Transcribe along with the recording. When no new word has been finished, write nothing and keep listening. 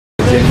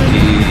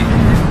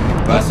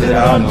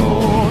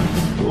passeranno.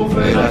 Oh,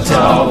 vela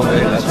ciao,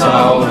 vela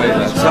ciao,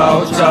 vela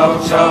ciao,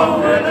 ciao, ciao.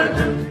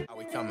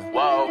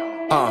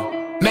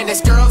 Whoa. Man,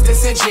 this girl's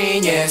just a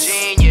genius.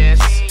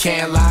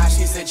 Can't lie,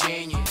 she's a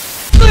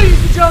genius.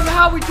 Ladies and gentlemen,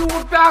 how we doing?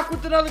 We're back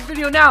with another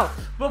video. Now,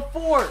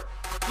 before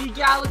the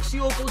Galaxy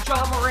Opal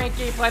John Morant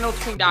gameplay, I know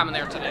it's King Diamond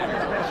there today.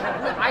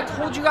 I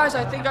told you guys,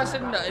 I think I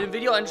said in a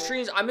video and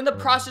streams, I'm in the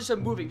process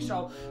of moving.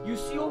 So, you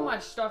see all my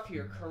stuff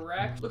here,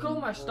 correct? Look at all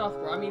my stuff,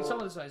 bro. I mean, some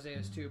of this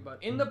Isaiah's too,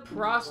 but in the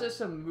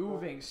process of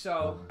moving.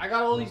 So, I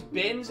got all these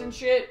bins and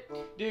shit.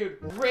 Dude,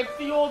 rip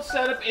the old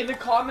setup in the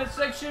comment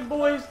section,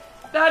 boys.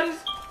 That is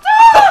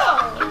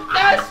tough!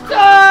 That's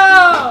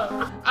tough!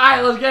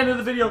 Alright, let's get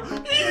into the video.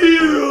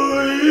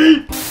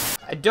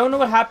 I don't know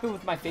what happened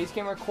with my face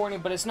cam recording,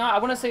 but it's not, I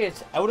want to say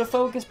it's out of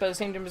focus, but at the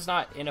same time it's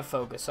not in a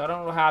focus. So I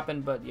don't know what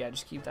happened, but yeah,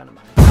 just keep that in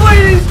mind.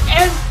 Ladies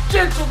and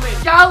gentlemen,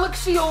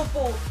 Galaxy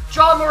Opal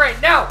John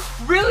Morant. Now,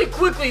 really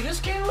quickly, this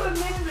came out a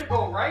minute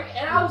ago, right?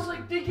 And I was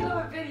like thinking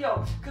of a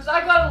video, because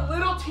I got a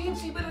little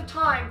teensy bit of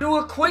time to do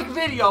a quick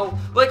video,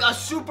 like a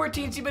super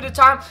teensy bit of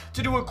time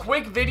to do a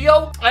quick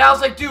video. And I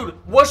was like, dude,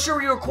 what should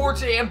we record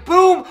today? And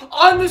boom,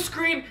 on the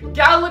screen,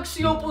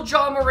 Galaxy Opal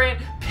John Morant,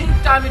 Pink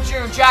Diamond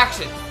Jaren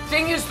Jackson.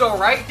 Thing is though,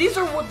 right? These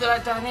are what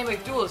the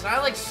dynamic duels, and I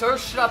like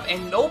searched it up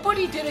and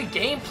nobody did a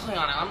gameplay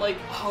on it. I'm like,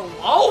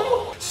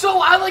 hello?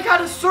 So I like had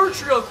to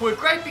search real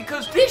quick, right?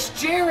 Because this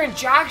Jaren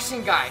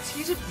Jackson, guys,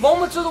 he's at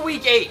Moments of the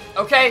Week 8,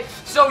 okay?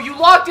 So you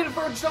locked in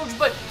for Doge,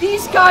 but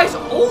these guys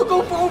all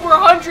go for over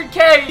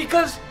 100K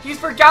because he's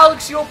for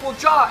Galaxy Opal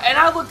Jaw. And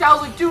I looked out, I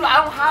was like, dude,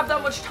 I don't have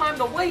that much time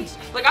to waste.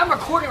 Like, I'm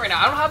recording right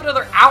now. I don't have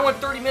another hour and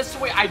 30 minutes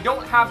to wait. I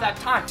don't have that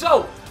time.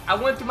 So I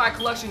went through my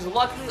collections.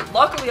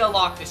 Luckily, I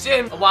locked this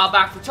in a while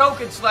back for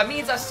tokens, so that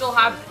means I still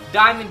have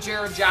Diamond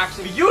Jaren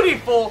Jackson.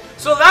 Beautiful.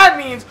 So that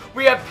means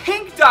we have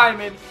Pink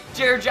Diamond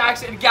Jaren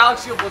Jackson and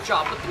Galaxy Opal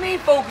John. But the main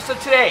focus of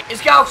today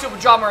is Galaxy Opal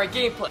John Morant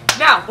gameplay.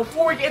 Now,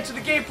 before we get into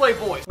the gameplay,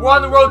 boys, we're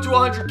on the road to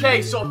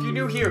 100K. So if you're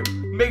new here,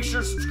 make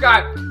sure to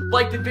subscribe,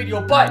 like the video.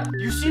 But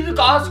you see the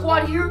God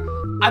Squad here?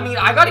 I mean,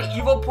 I got an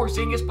Evo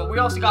Porzingis, but we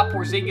also got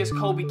Porzingis,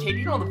 Kobe, Kid.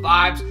 You know the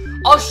vibes.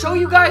 I'll show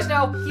you guys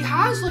now. He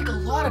has like a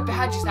lot of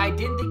badges that I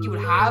didn't think he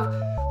would have.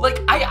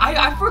 Like,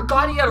 I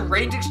forgot he had a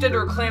range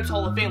extender or clamps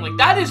Hall of Fame. Like,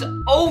 that is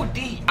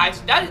OD, guys.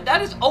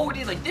 That is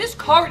OD. Like, this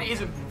card is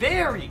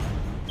very,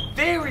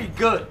 very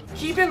good.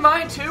 Keep in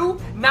mind too,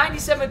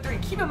 97.3.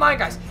 Keep in mind,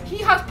 guys, he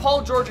has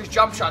Paul George's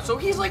jump shot. So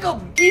he's like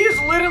he is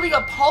literally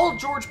a Paul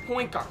George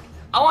point guard.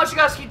 I want you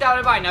guys to keep that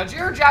in mind. Now,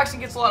 Jaren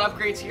Jackson gets a lot of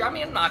upgrades here. I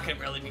mean, I'm not going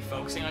to really be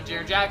focusing on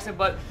Jaren Jackson,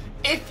 but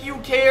if you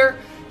care,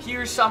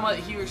 here's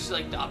like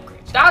the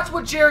upgrades. That's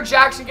what Jaren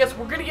Jackson gets.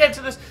 We're going to get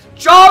into this.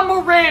 John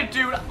Morant,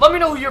 dude. Let me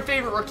know who your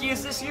favorite rookie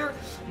is this year.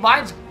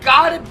 Mine's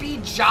got to be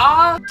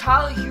Ja.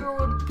 Tyler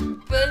Hero,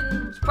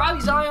 Ben,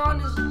 probably Zion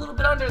is a little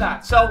bit under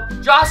that. So,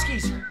 Ja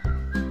skis.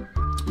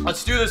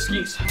 Let's do this,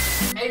 skis.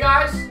 Hey,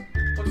 guys.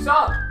 What's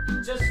up?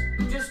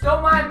 Just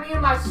don't mind me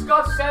and my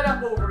scuff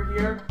setup over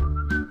here.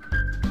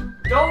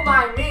 Don't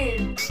mind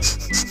me.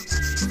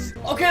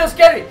 Okay, let's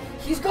get it.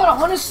 He's got,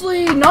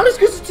 honestly, not as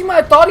good as the team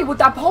I thought he would.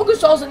 That Paul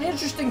Gasol's an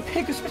interesting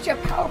pick, especially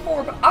at power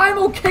forward, but I'm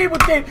okay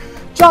with it.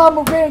 John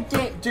Morant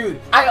game. Dude,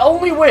 I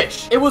only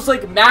wish it was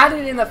like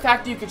Madden in the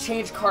fact that you could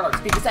change card arts,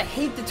 because I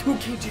hate the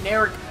 2K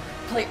generic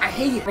play. I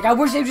hate it. Like, I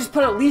wish they just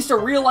put at least a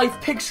real life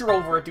picture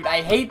over it, dude.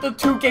 I hate the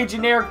 2K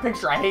generic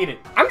picture. I hate it.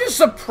 I'm just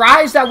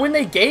surprised that when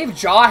they gave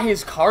Ja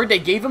his card, they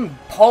gave him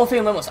Hall of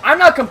Fame Limitless. I'm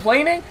not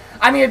complaining.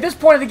 I mean, at this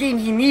point of the game,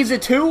 he needs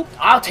it too.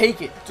 I'll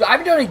take it. So I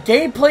haven't done a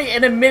gameplay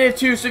in a minute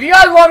too. So if you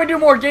guys want me to do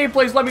more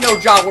gameplays, let me know,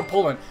 Ja. We're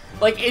pulling.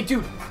 Like,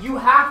 dude, you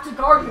have to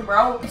guard him,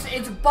 bro.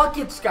 It's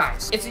buckets,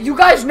 guys. You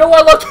guys know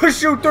I love to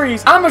shoot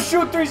threes. I'm gonna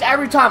shoot threes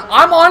every time.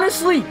 I'm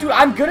honestly, dude,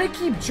 I'm gonna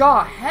keep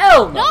Ja.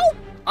 Hell no.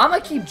 I'm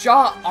gonna keep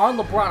Ja on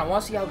LeBron. I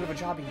want to see how good of a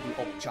job he can do.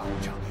 Oh, Ja.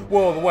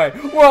 We're all the way.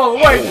 We're all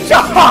the way.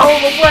 Ja all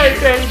the way,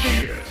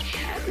 baby.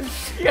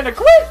 You gonna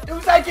quit? 2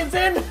 seconds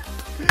in.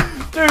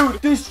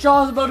 Dude, this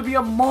Jaw's about to be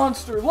a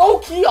monster.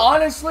 Low-key,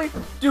 honestly.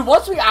 Dude,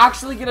 once we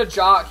actually get a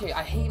Jaw... Okay,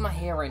 I hate my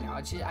hair right now.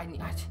 I don't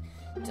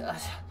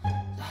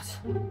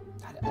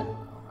know.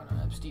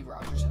 Steve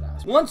Rogers had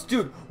asked. Once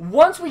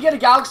we get a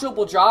Galaxy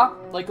Opal Jaw,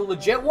 like a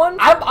legit one,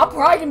 I'm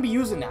probably gonna be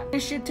using that.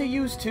 This shit to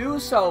use too,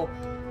 so...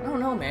 I don't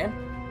know, man.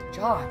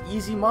 Jaw,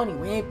 easy money.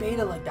 We ain't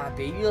beta like that,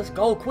 baby. Let's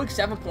go. Quick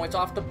 7 points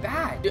off the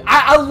bat. Dude,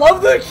 I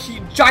love the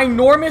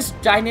ginormous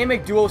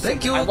dynamic duo.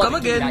 Thank you. I love Come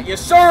again.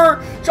 Yes,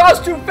 sir. Jaw's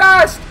too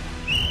fast.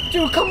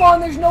 Dude, come on,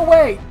 there's no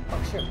way.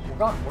 Oh shit, we're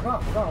gone,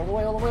 all the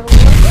way.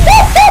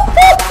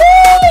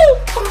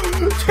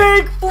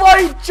 Take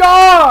flight,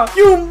 Ja!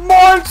 You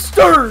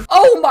monster!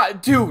 Oh my,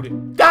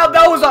 dude, that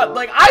was a,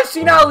 like, I've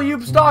seen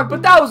alley-oop stock,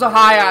 but that was a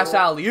high-ass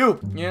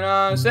alley-oop. You know what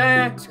I'm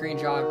saying? Screen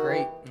Ja,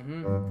 great.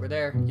 We're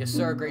there. Yes,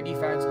 sir. Great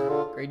defense.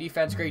 Great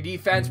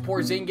defense.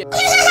 Porzingis.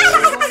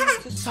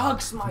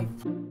 Sucks my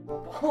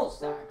ball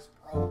sacks,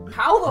 bro.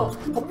 How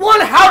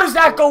does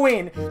that go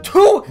in?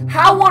 2,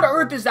 how on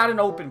earth is that an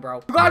open,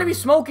 bro? You gotta be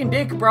smoking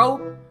dick,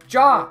 bro.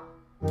 Ja.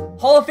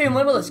 Hall of Fame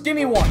Limitless. Give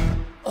me one.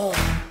 Oh,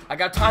 I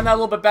gotta time that a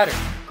little bit better.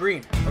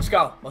 Green. Let's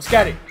go. Let's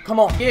get it. Come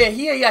on. Yeah,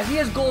 he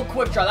is gold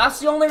quick draw. That's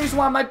the only reason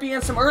why I might be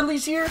in some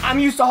earlies here. I'm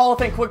used to Hall of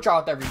Fame quick draw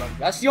with everybody.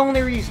 That's the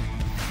only reason.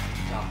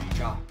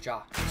 Ja.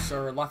 Yes,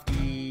 sir.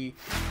 Lefty.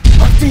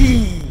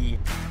 Lefty.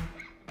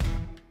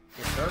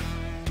 Yes, sir.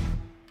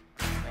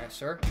 Yes,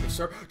 sir. Yes,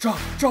 sir. Ja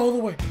all the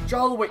way.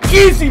 Ja all the way.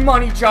 Easy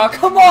money, Ja.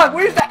 Come on.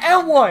 Where's the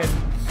M1?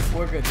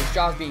 We're good. This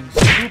Ja's being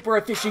super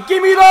efficient.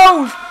 Give me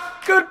those.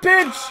 Good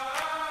pitch.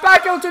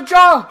 Back out to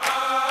Ja.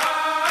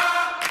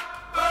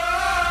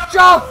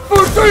 Ja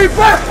for 3, baby!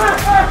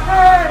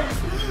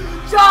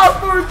 Ja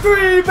for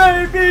 3,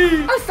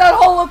 baby! That's that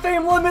Hall of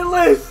Fame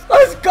limitless.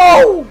 Let's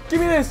go. Give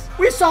me this.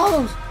 We saw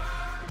those.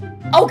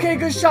 Okay,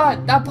 good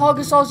shot. That Paul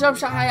Gasol jump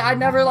shot, I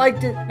never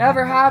liked it.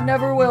 Never have,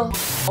 never will.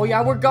 Oh,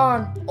 yeah, we're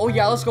gone. Oh,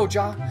 yeah, let's go,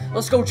 Ja.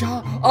 Let's go,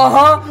 Ja.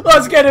 Uh-huh.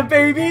 Let's get it,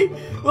 baby.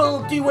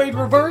 Little D-Wade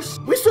reverse.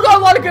 We still got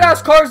a lot of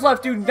good-ass cards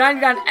left, dude.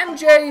 99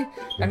 MJ,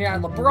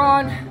 99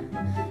 LeBron,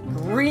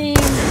 Green.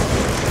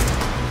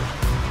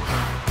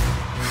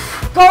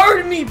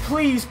 Guard me,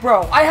 please,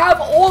 bro. I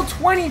have all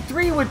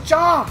 23 with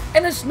Ja.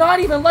 And it's not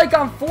even like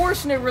I'm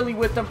forcing it really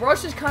with them, bro.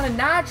 It's just kind of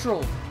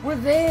natural. We're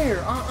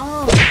there.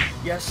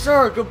 Yes,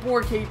 sir. Good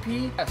board,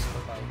 KP. Yes,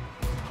 but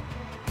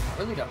I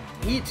really don't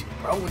need to,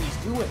 bro, when he's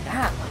doing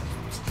that. Like,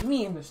 just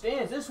me in the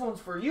stands. This one's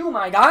for you,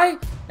 my guy.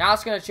 Now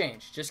it's going to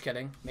change. Just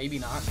kidding. Maybe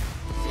not.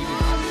 Maybe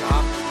not.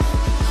 Ja.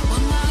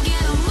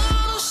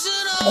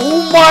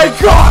 Oh, my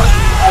God.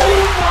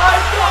 Oh, my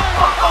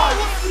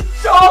God.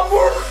 Ja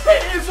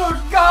Morant is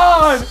a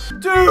god!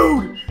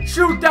 Dude,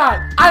 shoot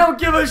that! I don't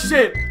give a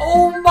shit!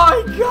 Oh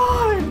my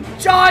god!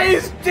 Ja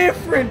is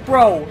different,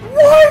 bro!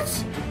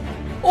 What?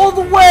 All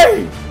the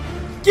way!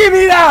 Give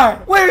me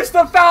that! Where's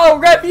the foul?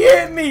 Ref, he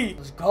hit me!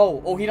 Let's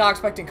go. Oh, he's not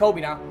expecting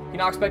Kobe now. He's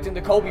not expecting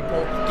the Kobe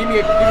pull. Give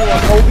me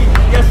one, Kobe.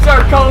 Yes,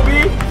 sir,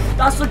 Kobe!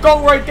 That's the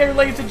goal right there,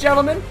 ladies and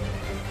gentlemen.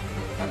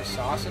 Kind of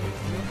saucing.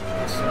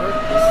 Yes, sir.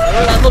 Yes,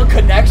 sir. That little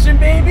connection,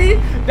 baby!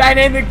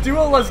 Dynamic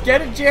duo, let's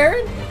get it,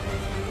 Jared.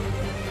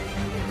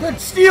 Good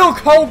steal,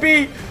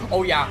 Kobe.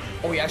 Oh yeah,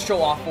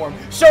 show off for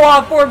him. Show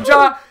off for him,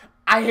 Ja.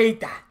 I hate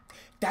that.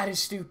 That is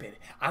stupid.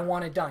 I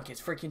want to dunk. It's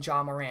freaking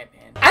Ja Morant,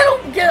 man.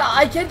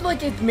 I get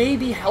like it may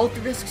be health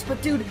risks,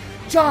 but dude,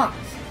 Ja,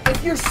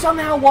 if you're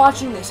somehow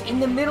watching this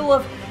in the middle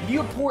of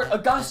Newport,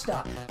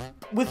 Augusta,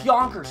 with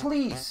Yonkers,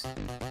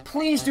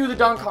 please do the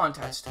dunk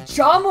contest.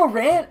 Ja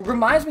Morant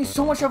reminds me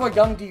so much of a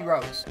young D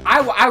Rose.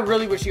 I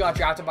really wish he got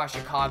drafted by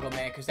Chicago,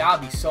 man, because that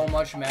would be so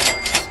much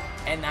memories.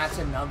 And that's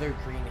another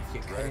green if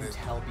you couldn't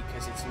tell,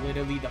 because it's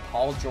literally the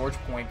Paul George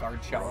point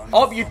guard show.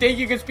 Oh, you think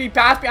you can speed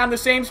past me? I'm the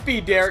same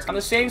speed, Derek. I'm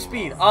the same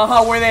speed.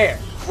 We're there.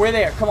 We're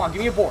there. Come on,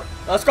 give me a board.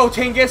 Let's go,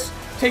 Tingus.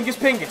 Tingus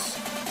Pingus.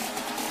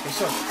 Yes,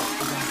 sir.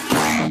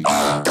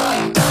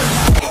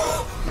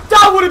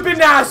 That would have been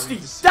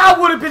nasty. That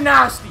would have been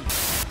nasty.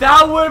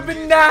 That would have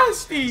been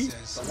nasty.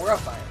 So we're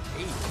up by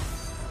 8.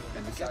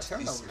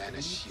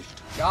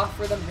 Ja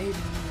for the maybe.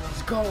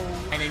 Let's go.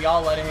 And then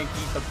y'all let him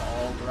keep the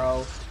ball,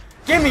 bro.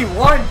 Give me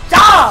one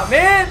Ja,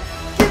 man.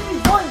 Give me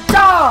one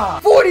Ja.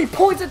 40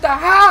 points at the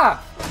half.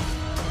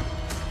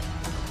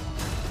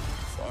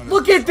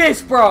 Look at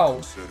this,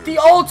 bro. The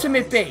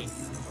ultimate bait.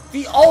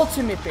 The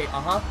ultimate bait.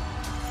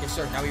 Yes,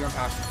 sir. Now we run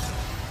past him.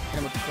 Hit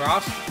him with the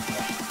cross.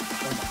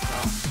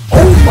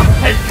 Oh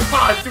my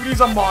god, dude, he's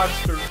a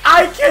monster.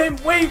 I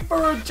can't wait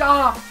for a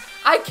Ja.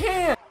 I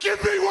can't.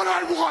 Give me what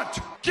I want.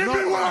 Give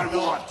me what I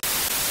want.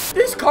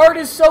 This card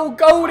is so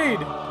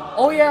goated.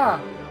 Oh yeah.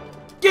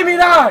 Give me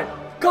that.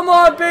 Come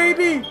on,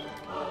 baby.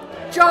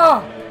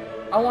 Ja.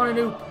 I want a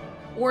new.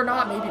 Or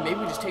not. Maybe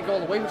we just take it all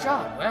the way with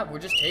Ja. Yeah, we're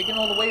just taking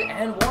all the way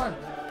and 1.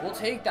 We'll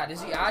take that.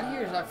 Is he out of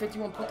here? Is that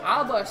 51 points?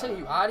 I was about to say,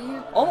 you out of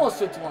here? Almost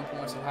 51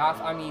 points at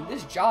half. I mean,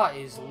 this Ja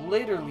is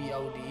literally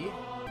OD.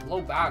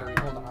 Low battery.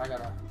 Hold on.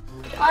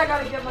 I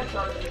gotta get my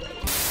charger.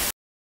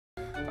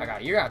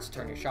 You're gonna have to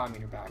turn your shot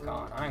meter back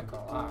on. I ain't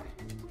gonna lie.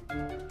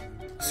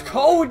 Let's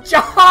go,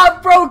 Ja,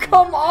 bro.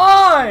 Come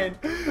on.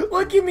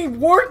 Look at me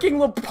working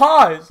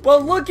LePaz.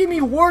 But look at me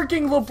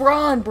working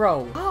LeBron,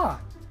 bro.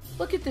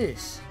 Look at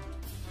this.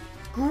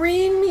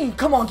 Green me.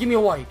 Come on, give me a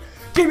white.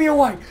 Give me a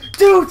white.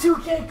 Dude,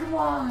 2K, come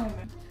on.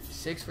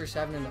 6 for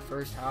 7 in the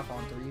first half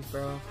on 3s,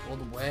 bro. All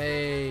the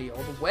way,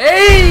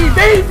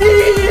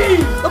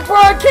 baby!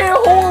 LeBron can't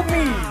hold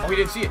me. Oh, he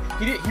didn't see it.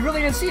 He really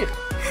didn't see it.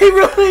 He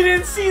really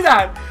didn't see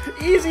that.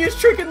 Easiest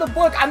trick in the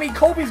book. I mean,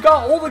 Kobe's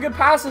got all the good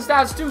passing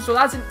stats too, so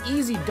that's an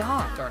easy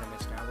dot. We're starting to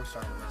miss now. We're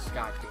starting to miss.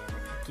 God damn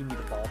it. Give me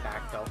the ball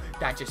back, though.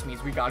 That just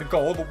means we gotta go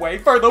all the way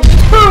for the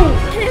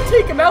woo! Can't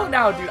take him out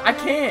now, dude. I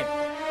can't.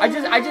 I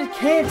just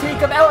can't take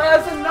him out.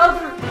 That's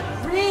another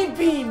green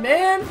bean,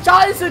 man.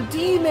 Ja is a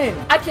demon.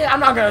 I'm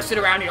not gonna sit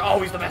around here. Oh,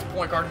 he's the best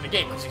point guard in the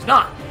game, because he's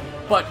not.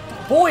 But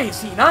boy,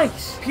 is he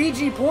nice.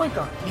 PG point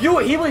guard. You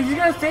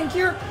gonna think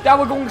here that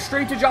we're going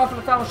straight to Ja for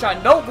the final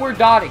shot? Nope, we're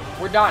dotting.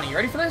 We're dotting. You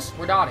ready for this?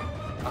 We're dotting.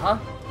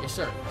 Yes,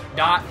 sir.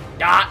 Dot.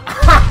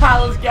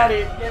 Let's get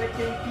it. Get it,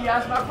 KP.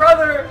 That's my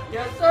brother.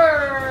 Yes,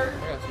 sir.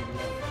 I gotta see you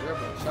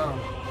dribble some.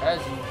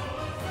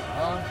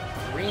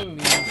 Green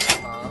me.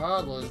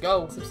 Let's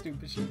go. Some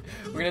stupid shit.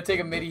 We're gonna take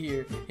a midi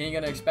here. He ain't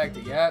gonna expect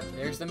it. Yep,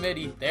 there's the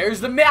midi.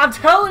 There's the midi. I'm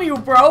telling you,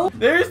 bro.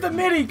 There's the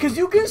midi. Because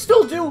you can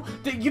still do...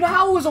 You know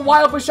how it was a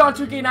wild push on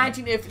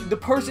 2K19 if the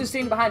person's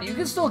staying behind you? You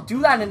can still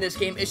do that in this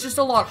game. It's just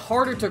a lot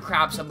harder to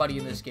crab somebody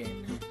in this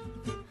game.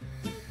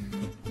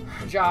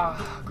 Ja,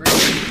 great.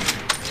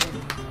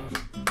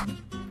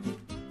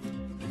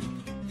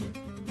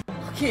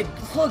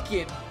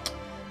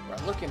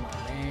 Look at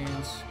my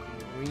man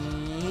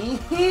Screen.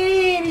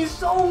 He's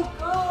so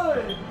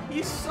good.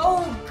 He's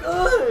so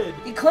good.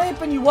 He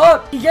clamping you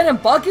up. He getting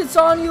buckets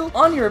on you,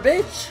 on your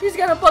bitch. He's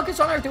getting buckets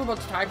on everything. About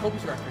to tie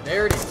Kobe's record.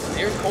 There it is.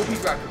 There's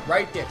Kobe's record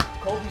right there.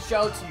 Kobe,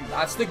 shout out to you.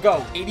 That's the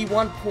GOAT.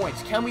 81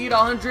 points. Can we hit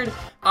 100?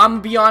 I'm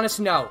gonna be honest,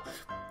 no.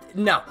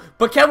 No.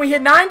 But can we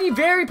hit 90?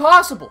 Very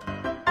possible.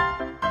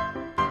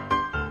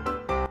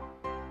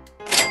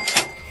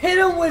 Hit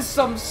him with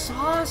some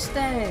sauce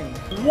then.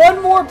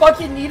 One more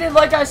bucket needed.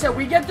 Like I said,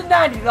 we get the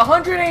 90. The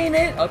 100 ain't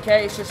it.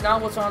 Okay, it's just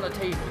not what's on the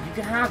table. You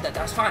can have that.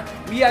 That's fine.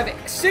 We have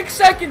 6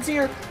 seconds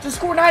here to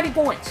score 90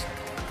 points.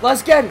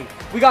 Let's get it.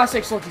 We got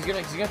 6. Look, he's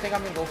gonna think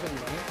I'm gonna go for the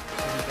win.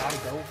 So we gotta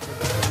go for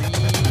the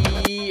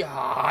 3.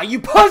 Ah, you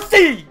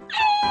pussy!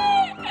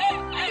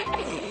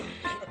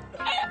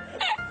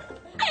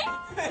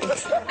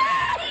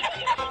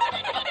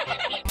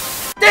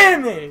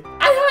 Damn it!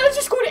 I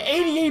just scored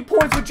 88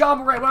 points with Ja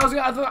Morant when I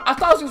thought I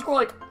was gonna score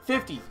like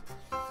 50.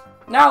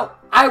 Now,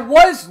 I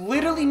was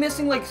literally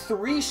missing like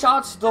 3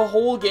 shots the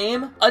whole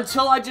game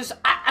until I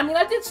mean,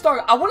 I did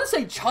start, I want to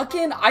say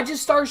chucking. I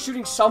just started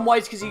shooting some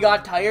whites because he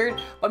got tired.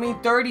 I mean,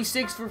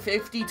 36 for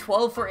 50,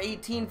 12 for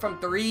 18 from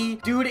 3.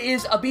 Dude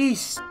is a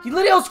beast. He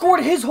literally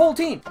outscored his whole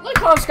team. Like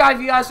on Sky,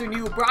 if you guys are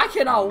new, bro, I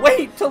cannot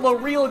wait till the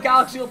real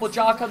Galaxy Opal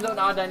Ja comes out.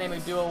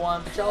 Non-dynamic duo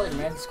one. Charlie,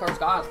 man, this card's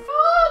got.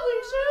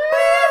 Holy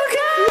shit!